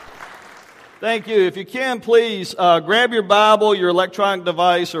Thank you. If you can, please grab your Bible, your electronic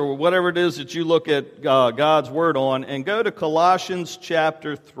device, or whatever it is that you look at God's Word on, and go to Colossians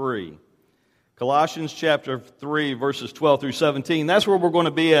chapter 3. Colossians chapter 3, verses 12 through 17. That's where we're going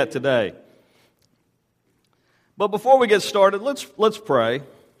to be at today. But before we get started, let's pray.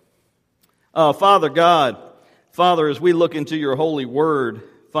 Father God, Father, as we look into your holy Word,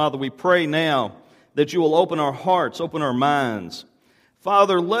 Father, we pray now that you will open our hearts, open our minds.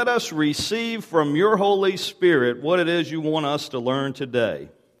 Father, let us receive from your Holy Spirit what it is you want us to learn today.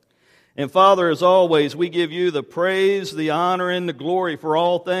 And Father, as always, we give you the praise, the honor, and the glory for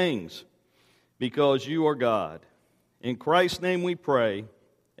all things, because you are God. In Christ's name we pray,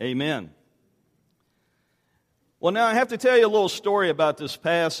 amen. Well, now I have to tell you a little story about this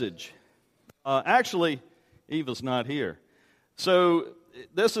passage. Actually, Eva's not here. So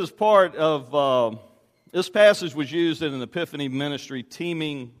this is part of, this passage was used in an Epiphany ministry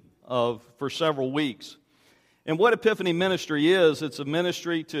teaming for several weeks. And what Epiphany ministry is, it's a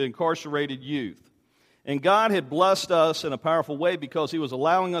ministry to incarcerated youth. And God had blessed us in a powerful way because He was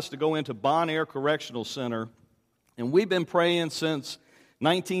allowing us to go into Bon Air Correctional Center. And we've been praying since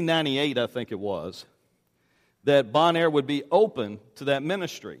 1998, I think it was, that Bon Air would be open to that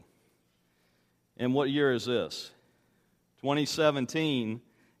ministry. And what year is this? 2017.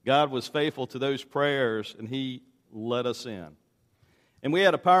 God was faithful to those prayers, and He let us in. And we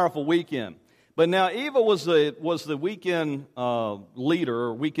had a powerful weekend. But now Eva was the weekend leader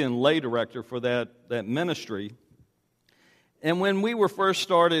or weekend lay director for that ministry. And when we were first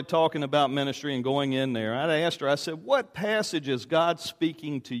started talking about ministry and going in there, I asked her, I said, what passage is God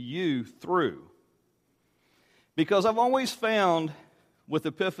speaking to you through? Because I've always found with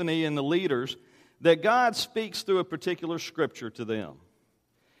Epiphany and the leaders that God speaks through a particular scripture to them.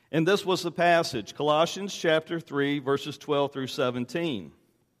 And this was the passage, Colossians chapter 3, verses 12 through 17.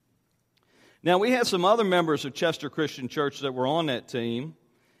 Now, we had some other members of Chester Christian Church that were on that team.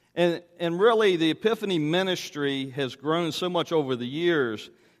 And really, the Epiphany ministry has grown so much over the years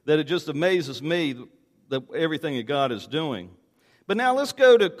that it just amazes me that everything that God is doing. But now let's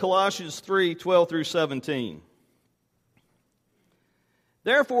go to Colossians 3, 12 through 17.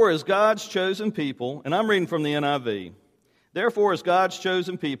 Therefore, as God's chosen people, and I'm reading from the NIV, therefore, as God's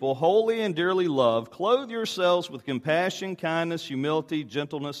chosen people, holy and dearly loved, clothe yourselves with compassion, kindness, humility,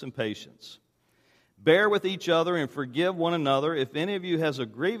 gentleness, and patience. Bear with each other and forgive one another. If any of you has a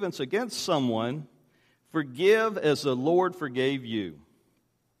grievance against someone, forgive as the Lord forgave you.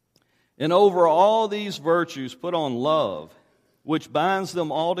 And over all these virtues put on love, which binds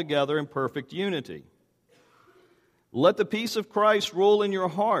them all together in perfect unity. Let the peace of Christ rule in your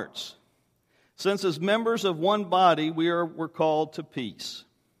hearts, since as members of one body we're called to peace.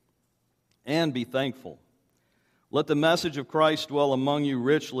 And be thankful. Let the message of Christ dwell among you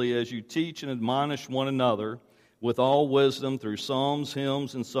richly as you teach and admonish one another with all wisdom through psalms,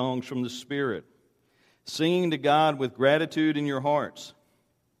 hymns, and songs from the Spirit, singing to God with gratitude in your hearts.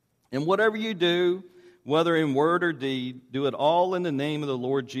 And whatever you do, whether in word or deed, do it all in the name of the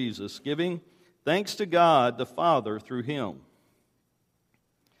Lord Jesus, giving thanks to God the Father through Him.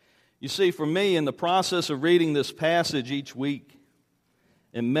 You see, for me, in the process of reading this passage each week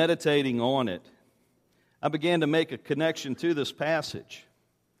and meditating on it, I began to make a connection to this passage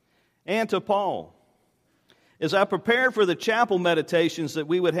and to Paul. As I prepared for the chapel meditations that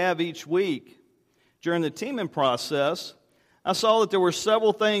we would have each week during the teaming process, I saw that there were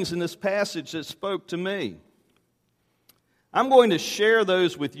several things in this passage that spoke to me. I'm going to share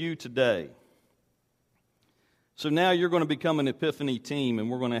those with you today. So now you're going to become an Epiphany team, and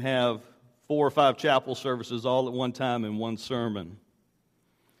we're going to have 4 or 5 chapel services all at one time in one sermon.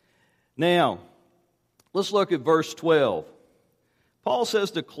 Now, let's look at verse 12. Paul says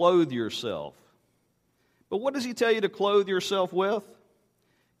to clothe yourself. But what does he tell you to clothe yourself with?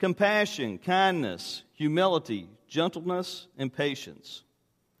 Compassion, kindness, humility, gentleness, and patience.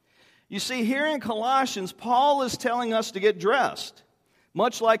 You see, here in Colossians, Paul is telling us to get dressed,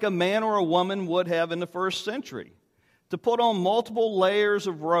 much like a man or a woman would have in the first century, to put on multiple layers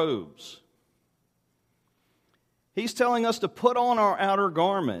of robes. He's telling us to put on our outer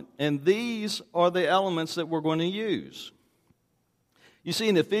garment, and these are the elements that we're going to use. You see,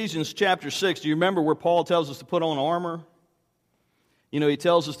 in Ephesians chapter 6, do you remember where Paul tells us to put on armor? You know, he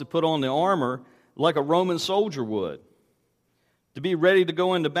tells us to put on the armor like a Roman soldier would, to be ready to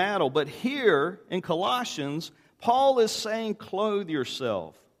go into battle. But here in Colossians, Paul is saying, clothe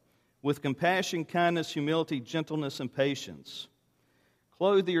yourself with compassion, kindness, humility, gentleness, and patience.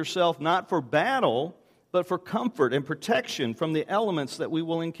 Clothe yourself not for battle, but for comfort and protection from the elements that we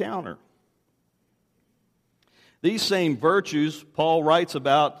will encounter. These same virtues Paul writes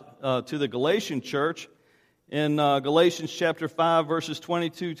about to the Galatian church in Galatians chapter 5, verses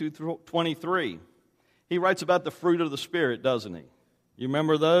 22 to 23. He writes about the fruit of the Spirit, doesn't he? You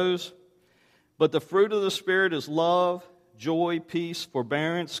remember those? But the fruit of the Spirit is love, joy, peace,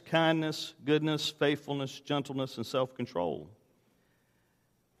 forbearance, kindness, goodness, faithfulness, gentleness, and self-control.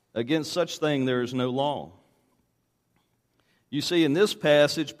 Against such thing there is no law. You see, in this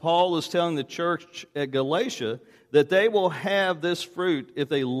passage, Paul is telling the church at Galatia that they will have this fruit if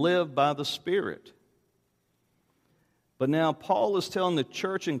they live by the Spirit. But now Paul is telling the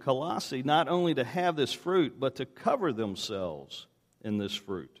church in Colossae not only to have this fruit, but to cover themselves in this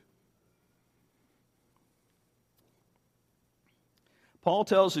fruit. Paul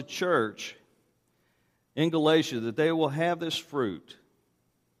tells the church in Galatia that they will have this fruit.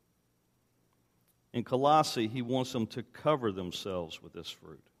 In Colossae, he wants them to cover themselves with this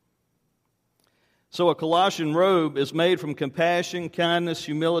fruit. So a Colossian robe is made from compassion, kindness,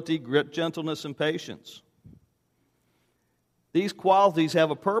 humility, gentleness, and patience. These qualities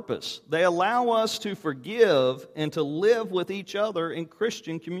have a purpose. They allow us to forgive and to live with each other in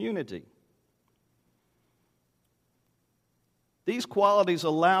Christian community. These qualities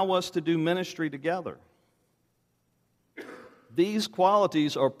allow us to do ministry together. These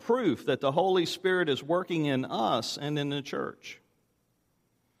qualities are proof that the Holy Spirit is working in us and in the church.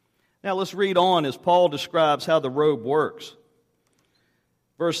 Now let's read on as Paul describes how the robe works.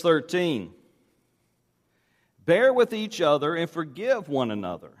 Verse 13. Bear with each other and forgive one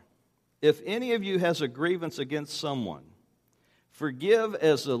another. If any of you has a grievance against someone, forgive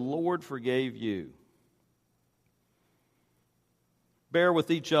as the Lord forgave you. Bear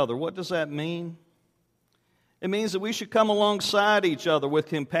with each other. What does that mean? It means that we should come alongside each other with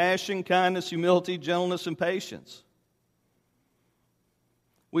compassion, kindness, humility, gentleness, and patience.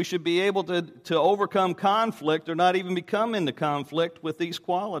 We should be able to overcome conflict or not even become into conflict with these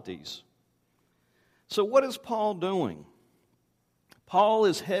qualities. So what is Paul doing? Paul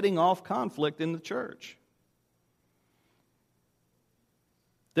is heading off conflict in the church.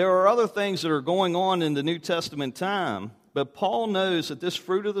 There are other things that are going on in the New Testament time, but Paul knows that this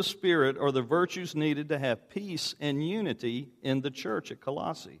fruit of the Spirit are the virtues needed to have peace and unity in the church at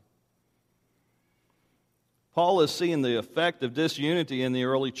Colossae. Paul is seeing the effect of disunity in the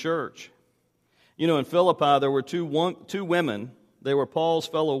early church. You know, in Philippi, there were two women. They were Paul's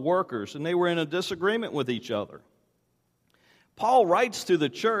fellow workers, and they were in a disagreement with each other. Paul writes to the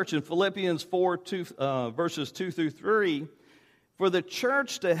church in Philippians 4, verses 2 through 3, for the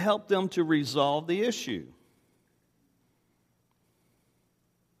church to help them to resolve the issue.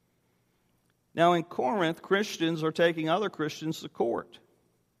 Now, in Corinth, Christians are taking other Christians to court.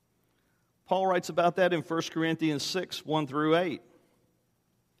 Paul writes about that in 1 Corinthians 6, 1 through 8.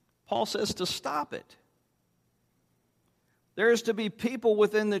 Paul says to stop it. There is to be people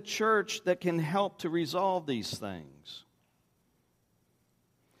within the church that can help to resolve these things.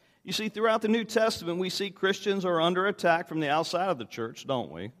 You see, throughout the New Testament, we see Christians are under attack from the outside of the church,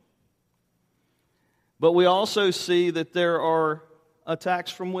 don't we? But we also see that there are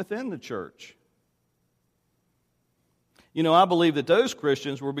attacks from within the church. You know, I believe that those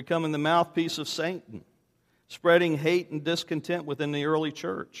Christians were becoming the mouthpiece of Satan, spreading hate and discontent within the early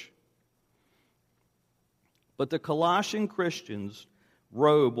church. But the Colossian Christians'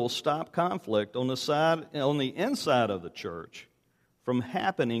 robe will stop conflict on the inside of the church from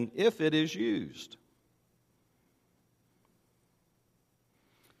happening if it is used.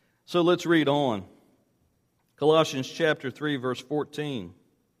 So let's read on. Colossians chapter 3, verse 14.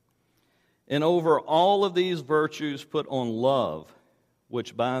 And over all of these virtues put on love,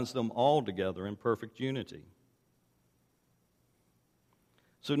 which binds them all together in perfect unity.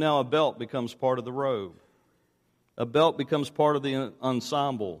 So now a belt becomes part of the robe. A belt becomes part of the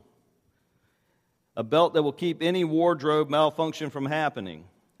ensemble. A belt that will keep any wardrobe malfunction from happening.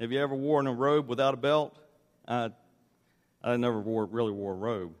 Have you ever worn a robe without a belt? I never really wore a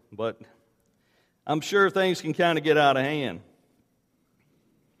robe, but I'm sure things can kind of get out of hand.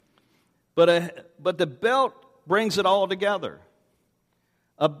 But the belt brings it all together.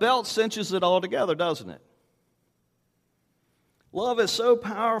 A belt cinches it all together, doesn't it? Love is so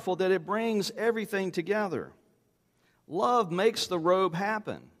powerful that it brings everything together. Love makes the robe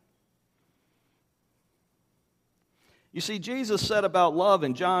happen. You see, Jesus said about love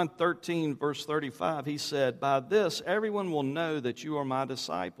in John 13, verse 35, he said, by this everyone will know that you are my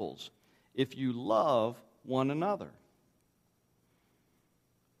disciples, if you love one another.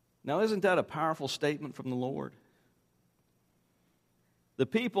 Now, isn't that a powerful statement from the Lord? The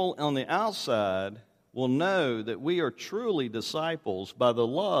people on the outside will know that we are truly disciples by the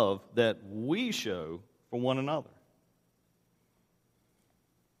love that we show for one another.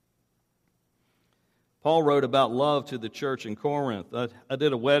 Paul wrote about love to the church in Corinth. I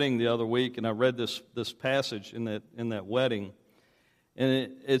did a wedding the other week, and I read this passage in that wedding.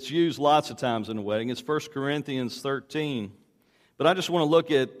 And it's used lots of times in a wedding. It's 1 Corinthians 13. But I just want to look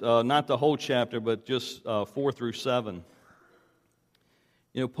at not the whole chapter, but just 4 through 7.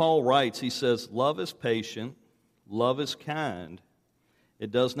 Paul writes, he says, "Love is patient, love is kind. It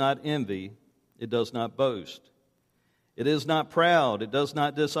does not envy, it does not boast. It is not proud, it does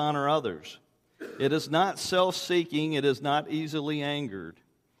not dishonor others. It is not self-seeking, it is not easily angered.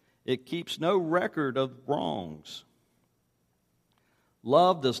 It keeps no record of wrongs.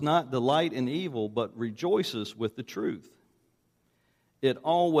 Love does not delight in evil, but rejoices with the truth. It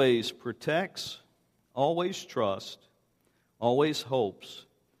always protects, always trusts, always hopes,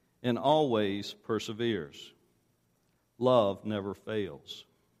 and always perseveres. Love never fails."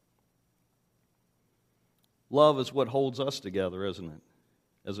 Love is what holds us together, isn't it?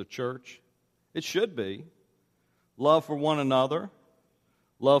 As a church. It should be. Love for one another.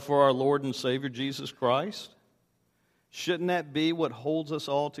 Love for our Lord and Savior Jesus Christ. Shouldn't that be what holds us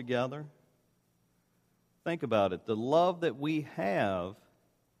all together? Think about it. The love that we have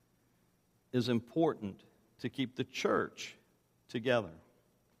is important to keep the church together.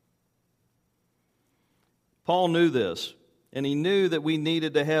 Paul knew this, and he knew that we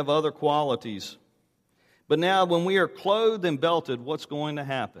needed to have other qualities. But now, when we are clothed and belted, what's going to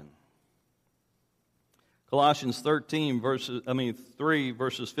happen? Colossians 3,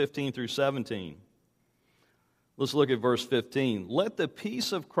 verses 15 through 17. Let's look at verse 15. "Let the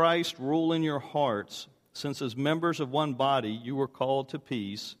peace of Christ rule in your hearts, since as members of one body you were called to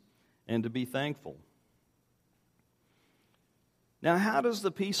peace and to be thankful." Now, how does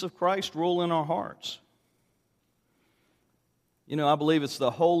the peace of Christ rule in our hearts? I believe it's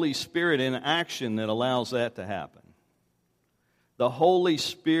the Holy Spirit in action that allows that to happen. The Holy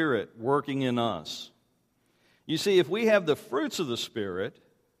Spirit working in us. You see, if we have the fruits of the Spirit,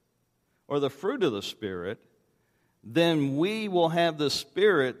 or the fruit of the Spirit, then we will have the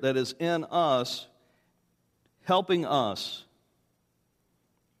Spirit that is in us helping us.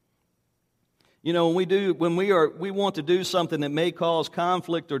 When we want to do something that may cause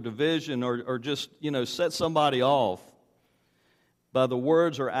conflict or division or just, set somebody off by the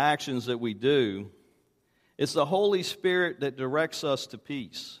words or actions that we do, it's the Holy Spirit that directs us to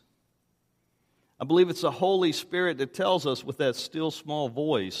peace. I believe it's the Holy Spirit that tells us with that still small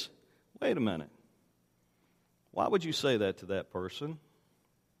voice, wait a minute, why would you say that to that person?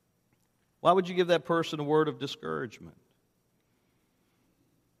 Why would you give that person a word of discouragement?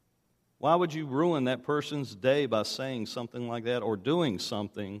 Why would you ruin that person's day by saying something like that or doing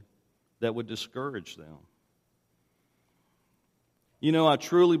something that would discourage them? I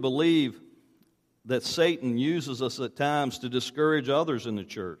truly believe that Satan uses us at times to discourage others in the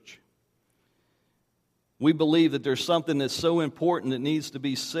church. We believe that there's something that's so important that needs to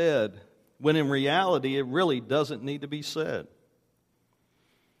be said, when in reality it really doesn't need to be said.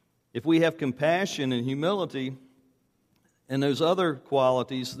 If we have compassion and humility and those other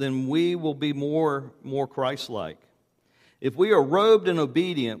qualities, then we will be more Christ-like. If we are robed and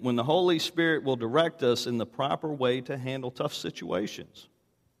obedient, when the Holy Spirit will direct us in the proper way to handle tough situations.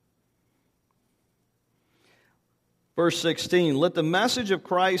 Verse 16, "Let the message of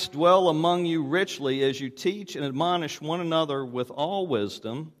Christ dwell among you richly as you teach and admonish one another with all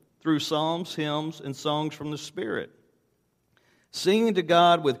wisdom through psalms, hymns, and songs from the Spirit, singing to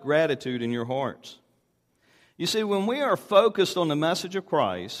God with gratitude in your hearts." You see, when we are focused on the message of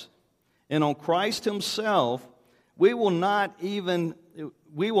Christ and on Christ Himself, we will not even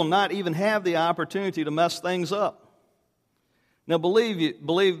have the opportunity to mess things up. Now, believe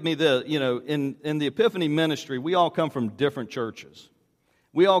me, in the Epiphany ministry, we all come from different churches.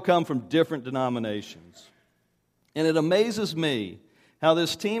 We all come from different denominations. And it amazes me how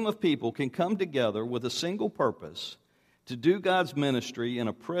this team of people can come together with a single purpose to do God's ministry in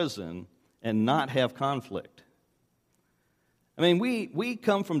a prison and not have conflict. I mean, we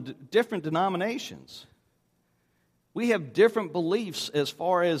come from different denominations. We have different beliefs as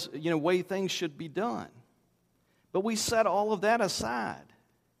far as, way things should be done. But we set all of that aside.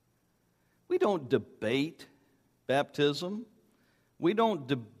 We don't debate baptism. We don't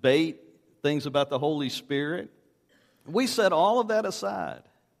debate things about the Holy Spirit. We set all of that aside.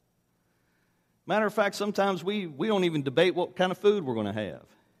 Matter of fact, sometimes we don't even debate what kind of food we're going to have.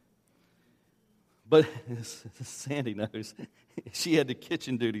 But Sandy knows. She had the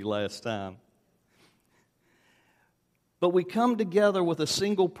kitchen duty last time. But we come together with a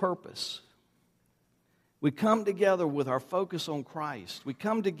single purpose. We come together with our focus on Christ. We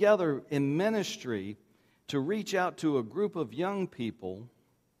come together in ministry to reach out to a group of young people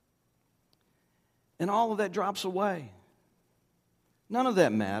And all of that drops away. None of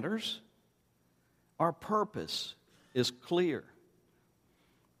that matters. Our purpose is clear.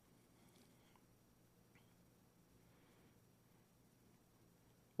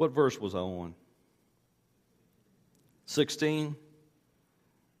 What verse was I on? 16.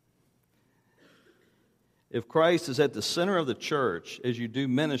 If Christ is at the center of the church, as you do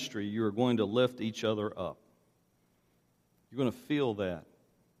ministry, you are going to lift each other up. You're going to feel that.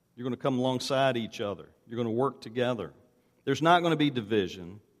 You're going to come alongside each other. You're going to work together. There's not going to be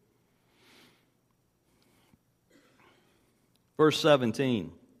division. Verse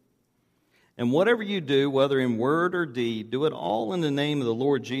 17. And whatever you do, whether in word or deed, do it all in the name of the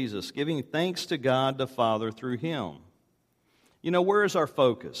Lord Jesus, giving thanks to God the Father through Him. You know, where is our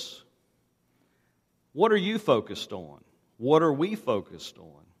focus? What are you focused on? What are we focused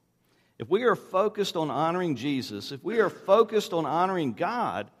on? If we are focused on honoring Jesus, if we are focused on honoring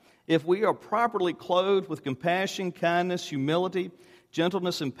God, if we are properly clothed with compassion, kindness, humility,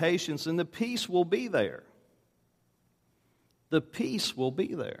 gentleness, and patience, then the peace will be there. The peace will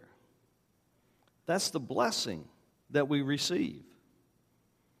be there. That's the blessing that we receive.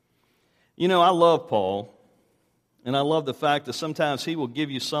 You know, I love Paul, and I love the fact that sometimes he will give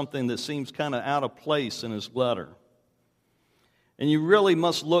you something that seems kind of out of place in his letter. And you really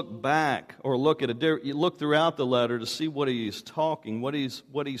must look back or look throughout the letter to see what he's talking, what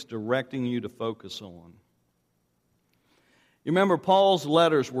he's directing you to focus on. You remember, Paul's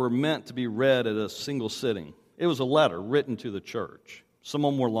letters were meant to be read at a single sitting. It was a letter written to the church. Some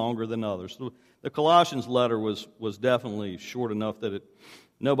of them were longer than others. The Colossians letter was definitely short enough that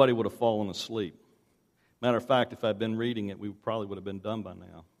nobody would have fallen asleep. Matter of fact, if I'd been reading it, we probably would have been done by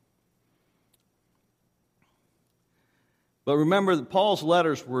now. But remember that Paul's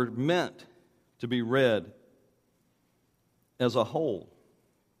letters were meant to be read as a whole,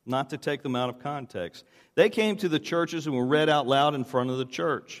 not to take them out of context. They came to the churches and were read out loud in front of the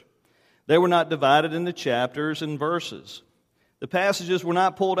church. They were not divided into chapters and verses. The passages were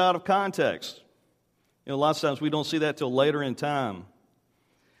not pulled out of context. You know, lots of times we don't see that till later in time.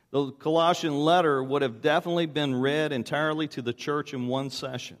 The Colossian letter would have definitely been read entirely to the church in one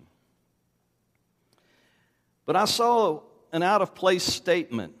session. But I saw an out-of-place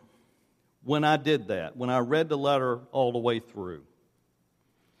statement when I did that, when I read the letter all the way through.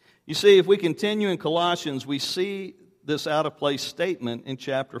 You see, if we continue in Colossians, we see this out-of-place statement in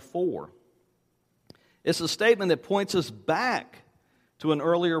chapter 4. It's a statement that points us back to an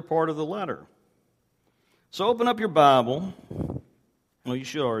earlier part of the letter. So open up your Bible. Well, you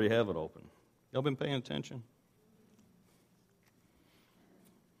should already have it open. Y'all been paying attention?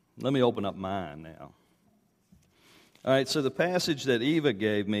 Let me open up mine now. All right, so the passage that Eva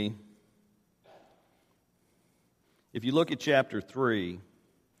gave me, if you look at chapter 3,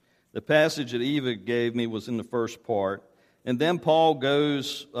 the passage that Eva gave me was in the first part. And then Paul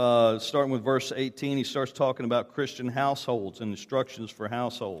goes, starting with verse 18, he starts talking about Christian households and instructions for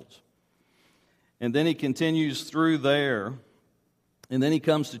households. And then he continues through there, and then he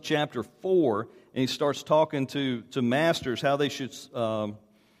comes to chapter 4, and he starts talking to masters how they should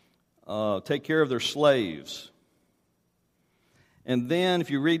take care of their slaves. And then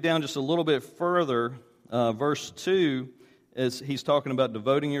if you read down just a little bit further, verse 2, as he's talking about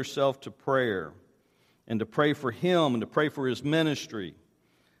devoting yourself to prayer and to pray for him and to pray for his ministry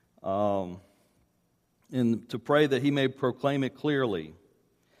and to pray that he may proclaim it clearly.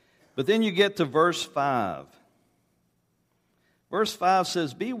 But then you get to verse 5. Verse 5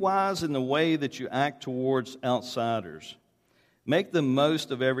 says, "Be wise in the way that you act towards outsiders. Make the most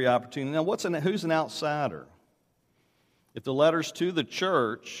of every opportunity." Now, who's an outsider? If the letter's to the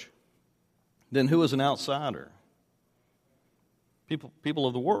church, then who is an outsider? People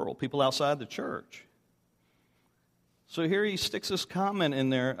of the world, people outside the church. So here he sticks this comment in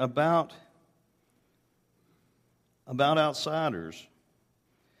there about outsiders.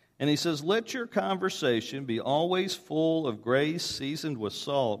 And he says, "Let your conversation be always full of grace, seasoned with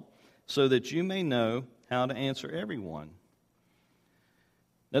salt, so that you may know how to answer everyone."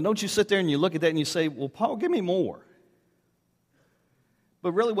 Now, don't you sit there and you look at that and you say, "Well, Paul, give me more."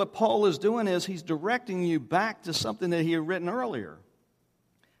 But really what Paul is doing is he's directing you back to something that he had written earlier.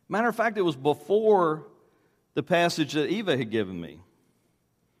 Matter of fact, it was before the passage that Eva had given me.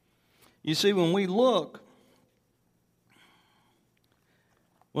 You see, when we look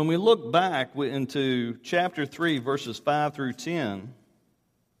back into chapter 3, verses 5 through 10,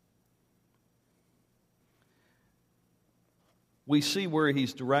 we see where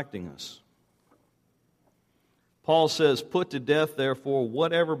he's directing us. Paul says, "Put to death, therefore,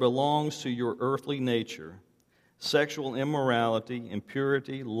 whatever belongs to your earthly nature: sexual immorality,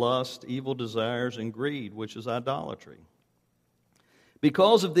 impurity, lust, evil desires, and greed, which is idolatry.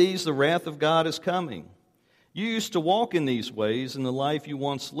 Because of these, the wrath of God is coming. You used to walk in these ways in the life you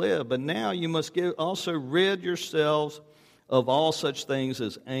once lived, but now you must also rid yourselves of all such things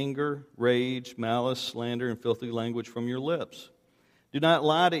as anger, rage, malice, slander, and filthy language from your lips. Do not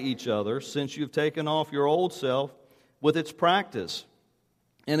lie to each other, since you've taken off your old self with its practice,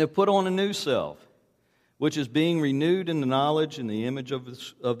 and have put on a new self, which is being renewed in the knowledge and the image of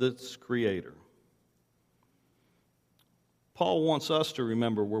its Creator. Paul wants us to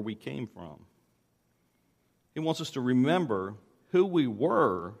remember where we came from. He wants us to remember who we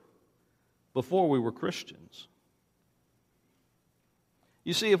were before we were Christians.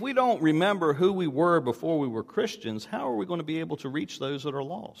 You see, if we don't remember who we were before we were Christians, how are we going to be able to reach those that are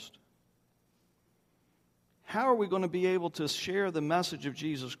lost? How are we going to be able to share the message of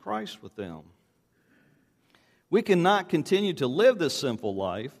Jesus Christ with them? We cannot continue to live this sinful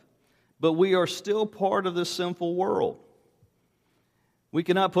life, but we are still part of this sinful world. We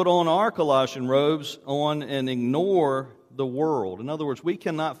cannot put on our Colossian robes on and ignore the world. In other words, we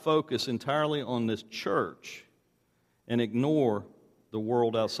cannot focus entirely on this church and ignore the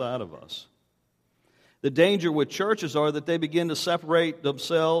world outside of us. The danger with churches are that they begin to separate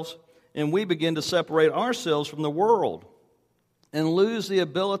themselves, and we begin to separate ourselves from the world and lose the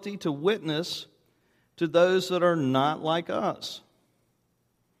ability to witness to those that are not like us.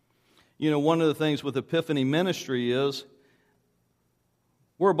 You know, one of the things with Epiphany Ministry is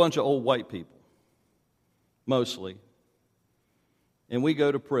we're a bunch of old white people, mostly, and we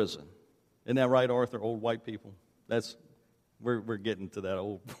go to prison. Isn't that right, Arthur? Old white people. We're getting to that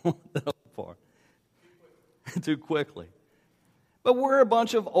old part too quickly. But we're a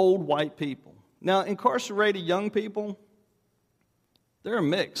bunch of old white people. Now, incarcerated young people, they're a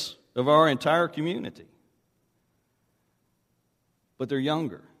mix of our entire community. But they're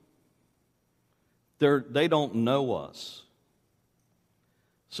younger. They don't know us.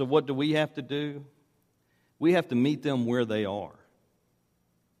 So what do we have to do? We have to meet them where they are.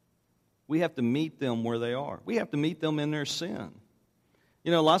 We have to meet them where they are. We have to meet them in their sin.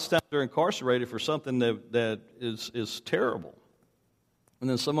 You know, lots of times they're incarcerated for something that is terrible. And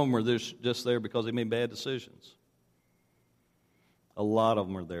then some of them are just there because they made bad decisions. A lot of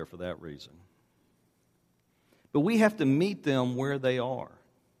them are there for that reason. But we have to meet them where they are.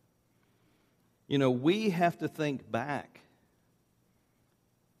 You know, we have to think back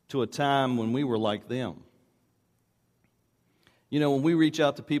to a time when we were like them. You know, when we reach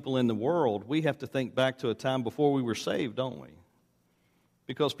out to people in the world, we have to think back to a time before we were saved, don't we?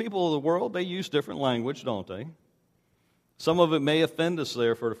 Because people of the world, they use different language, don't they? Some of it may offend us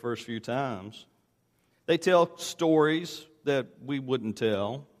there for the first few times. They tell stories that we wouldn't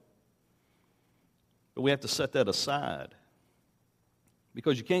tell. But we have to set that aside.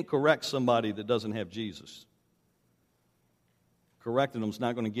 Because you can't correct somebody that doesn't have Jesus. Correcting them is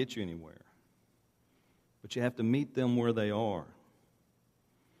not going to get you anywhere. But you have to meet them where they are.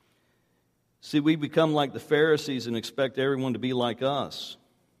 See, we become like the Pharisees and expect everyone to be like us.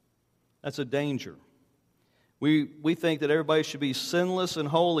 That's a danger. We think that everybody should be sinless and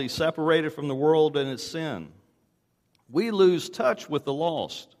holy, separated from the world and its sin. We lose touch with the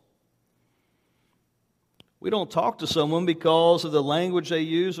lost. We don't talk to someone because of the language they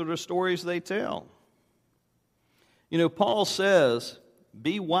use or the stories they tell. You know, Paul says,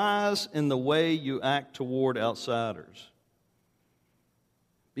 be wise in the way you act toward outsiders.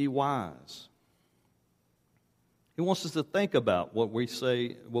 Be wise. He wants us to think about what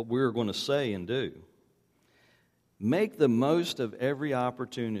we're going to say and do. Make the most of every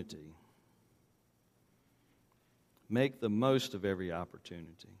opportunity. Make the most of every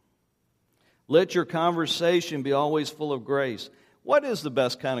opportunity. Let your conversation be always full of grace. What is the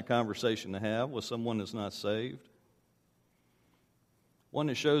best kind of conversation to have with someone that's not saved? One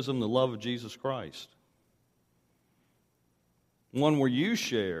that shows them the love of Jesus Christ. One where you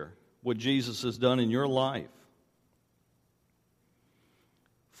share what Jesus has done in your life.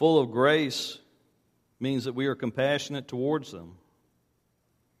 Full of grace means that we are compassionate towards them.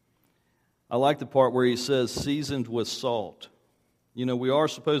 I like the part where he says, seasoned with salt. You know, we are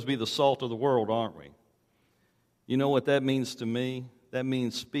supposed to be the salt of the world, aren't we? You know what that means to me? That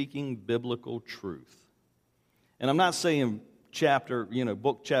means speaking biblical truth. And I'm not saying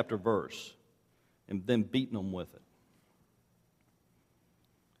book, chapter, verse, and then beating them with it.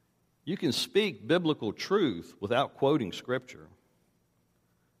 You can speak biblical truth without quoting Scripture.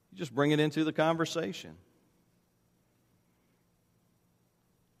 You just bring it into the conversation.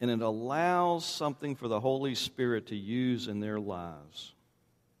 And it allows something for the Holy Spirit to use in their lives.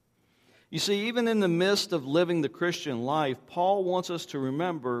 You see, even in the midst of living the Christian life, Paul wants us to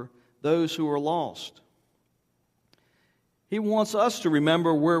remember those who are lost. He wants us to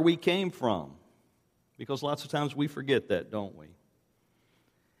remember where we came from, because lots of times we forget that, don't we?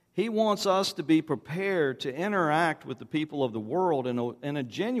 He wants us to be prepared to interact with the people of the world in a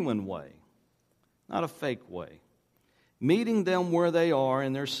genuine way, not a fake way, meeting them where they are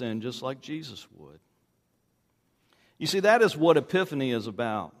in their sin, just like Jesus would. You see, that is what Epiphany is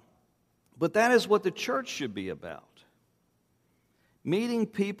about. But that is what the church should be about. Meeting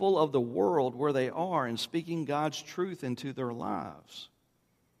people of the world where they are and speaking God's truth into their lives.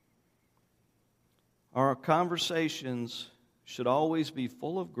 Our conversations should always be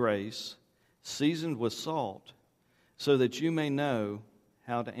full of grace, seasoned with salt, so that you may know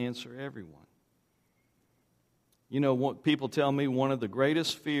how to answer everyone. You know, what people tell me, one of the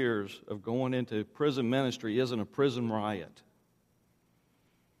greatest fears of going into prison ministry isn't a prison riot.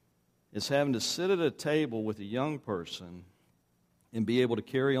 It's having to sit at a table with a young person and be able to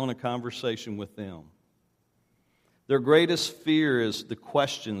carry on a conversation with them. Their greatest fear is the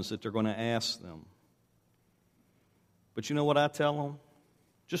questions that they're going to ask them. But you know what I tell them?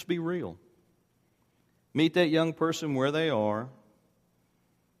 Just be real. Meet that young person where they are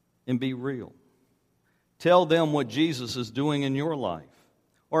and be real. Tell them what Jesus is doing in your life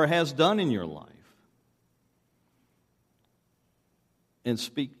or has done in your life. And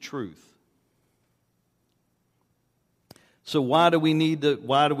speak truth. So why do we need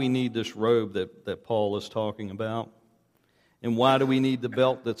this robe that Paul is talking about? And why do we need the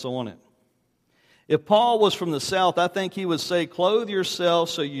belt that's on it? If Paul was from the South, I think he would say, clothe yourself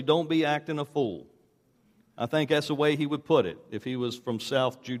so you don't be acting a fool. I think that's the way he would put it if he was from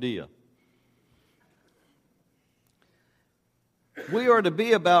South Judea. We are to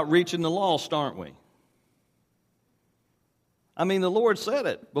be about reaching the lost, aren't we? I mean, the Lord said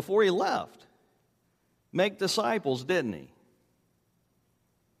it before He left. Make disciples, didn't He?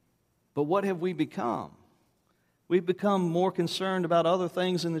 But what have we become? We've become more concerned about other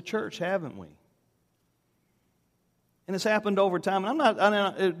things in the church, haven't we? And it's happened over time. And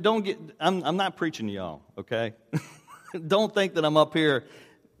I'm not preaching to y'all, okay? Don't think that I'm up here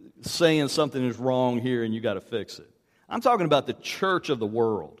saying something is wrong here and you got to fix it. I'm talking about the church of the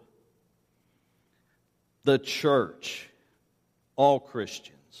world. The church. All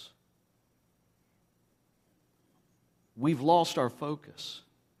Christians. We've lost our focus.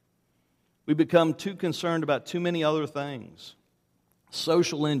 We've become too concerned about too many other things.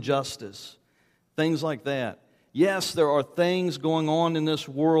 Social injustice, things like that. Yes, there are things going on in this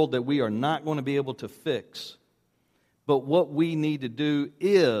world that we are not going to be able to fix. But what we need to do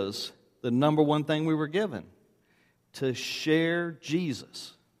is the number one thing we were given. To share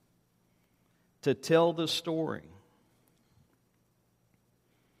Jesus. To tell the story.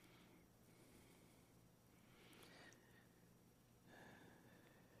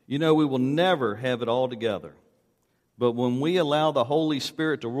 You know, we will never have it all together. But when we allow the Holy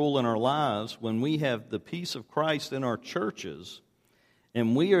Spirit to rule in our lives, when we have the peace of Christ in our churches,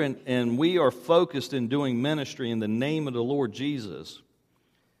 and we are focused in doing ministry in the name of the Lord Jesus,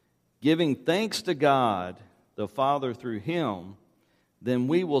 giving thanks to God, the Father, through Him, then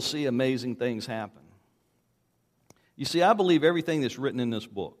we will see amazing things happen. You see, I believe everything that's written in this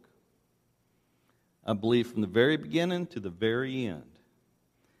book. I believe from the very beginning to the very end.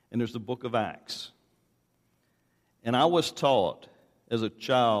 And there's the book of Acts. And I was taught as a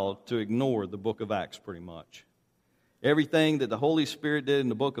child to ignore the book of Acts pretty much. Everything that the Holy Spirit did in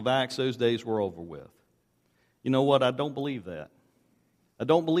the book of Acts, those days were over with. You know what? I don't believe that. I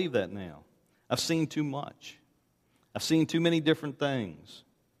don't believe that now. I've seen too much. I've seen too many different things.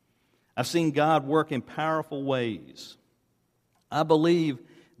 I've seen God work in powerful ways. I believe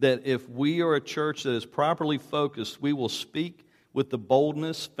that if we are a church that is properly focused, we will speak with the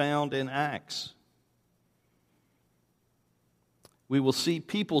boldness found in Acts. We will see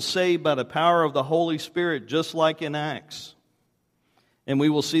people saved by the power of the Holy Spirit, just like in Acts. And we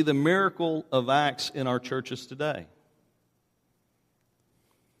will see the miracle of Acts in our churches today.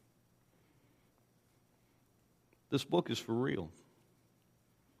 This book is for real.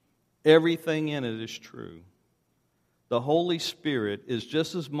 Everything in it is true. The Holy Spirit is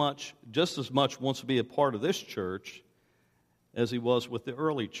just as much wants to be a part of this church as He was with the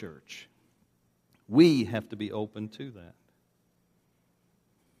early church. We have to be open to that.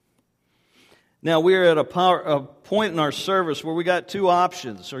 Now, we're at a point in our service where we got two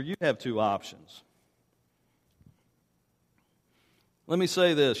options, or you have two options. Let me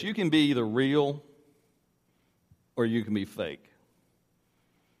say this. You can be either real or you can be fake.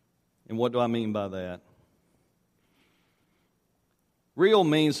 And what do I mean by that? Real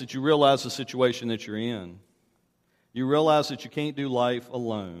means that you realize the situation that you're in. You realize that you can't do life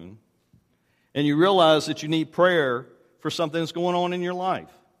alone. And you realize that you need prayer for something that's going on in your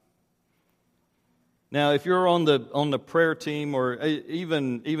life. Now, if you're on the prayer team, or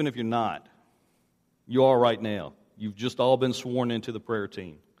even if you're not, you are right now. You've just all been sworn into the prayer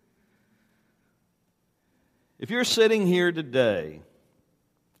team. If you're sitting here today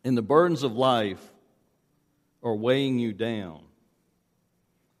and the burdens of life are weighing you down,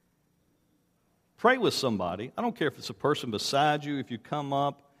 pray with somebody. I don't care if it's a person beside you. If you come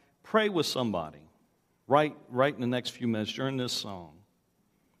up, pray with somebody right in the next few minutes during this song,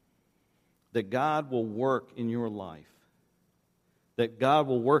 that God will work in your life, that God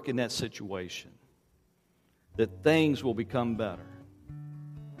will work in that situation, that things will become better.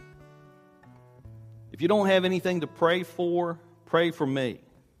 If you don't have anything to pray for me.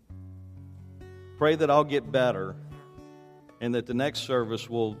 Pray that I'll get better and that the next service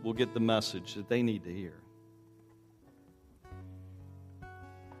will get the message that they need to hear.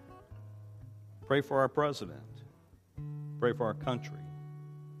 Pray for our president. Pray for our country.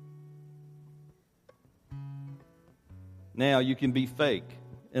 Now, you can be fake.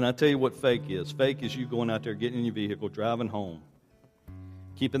 And I tell you what fake is. Fake is you going out there, getting in your vehicle, driving home,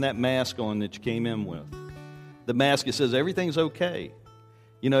 keeping that mask on that you came in with. The mask, it says everything's okay.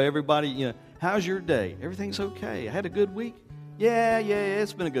 Everybody, how's your day? Everything's okay. I had a good week? Yeah,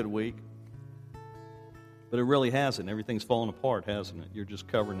 it's been a good week. But it really hasn't. Everything's falling apart, hasn't it? You're just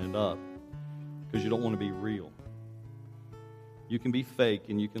covering it up because you don't want to be real. You can be fake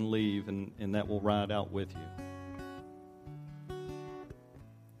and you can leave, and that will ride out with you.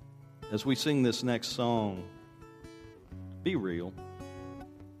 As we sing this next song, be real.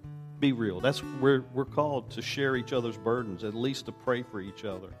 Be real. That's where we're called to share each other's burdens, at least to pray for each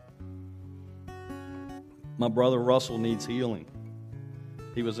other. My brother Russell needs healing.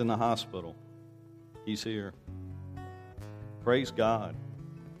 He was in the hospital. He's here. Praise God.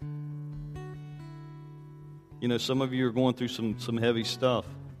 Some of you are going through some heavy stuff.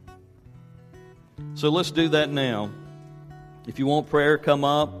 So let's do that now. If you want prayer, come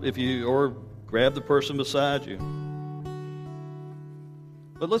up. Or grab the person beside you.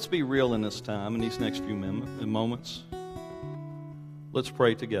 But let's be real in this time, in these next few moments. Let's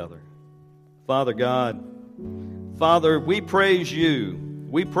pray together. Father God, Father, we praise you.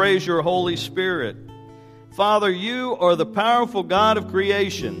 We praise your Holy Spirit. Father, you are the powerful God of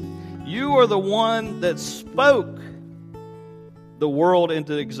creation. You are the one that spoke the world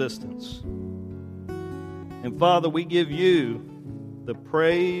into existence. And Father, we give you the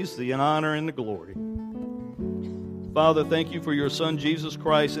praise, the honor, and the glory. Father, thank you for your Son, Jesus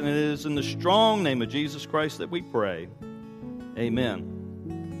Christ, and it is in the strong name of Jesus Christ that we pray. Amen.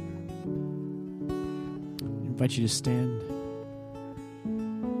 I invite you to stand.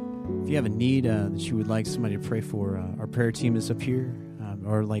 If you have a need that you would like somebody to pray for, our prayer team is up here.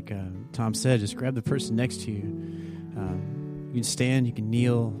 Or like Tom said, just grab the person next to you. You can stand, you can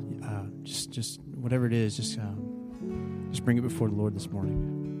kneel, just whatever it is, just bring it before the Lord this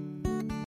morning.